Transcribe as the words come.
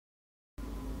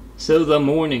So the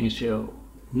morning show.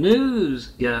 News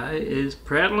guy is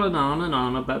prattling on and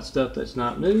on about stuff that's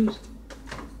not news.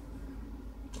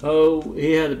 Oh,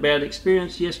 he had a bad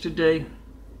experience yesterday.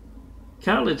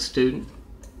 College student.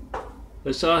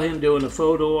 I saw him doing a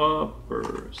photo op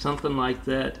or something like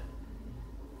that.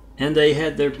 And they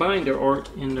had their binder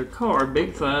art in their car,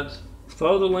 Big Fives.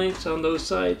 Follow the links on those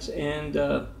sites and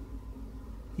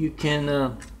you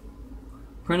can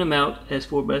print them out as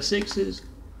 4x6s.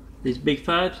 These Big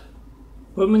Fives.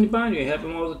 Put them in your binder. You have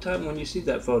them all the time when you see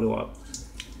that photo op.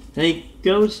 And he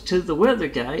goes to the weather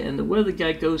guy, and the weather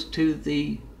guy goes to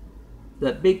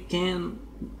that big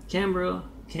camera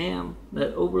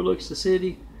that overlooks the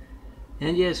city.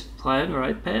 And yes, flying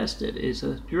right past it is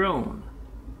a drone.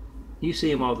 You see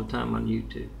them all the time on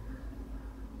YouTube.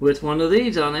 With one of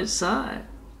these on its side.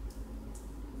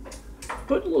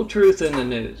 Put a little truth in the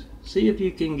news. See if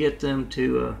you can get them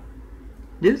to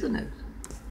do the news.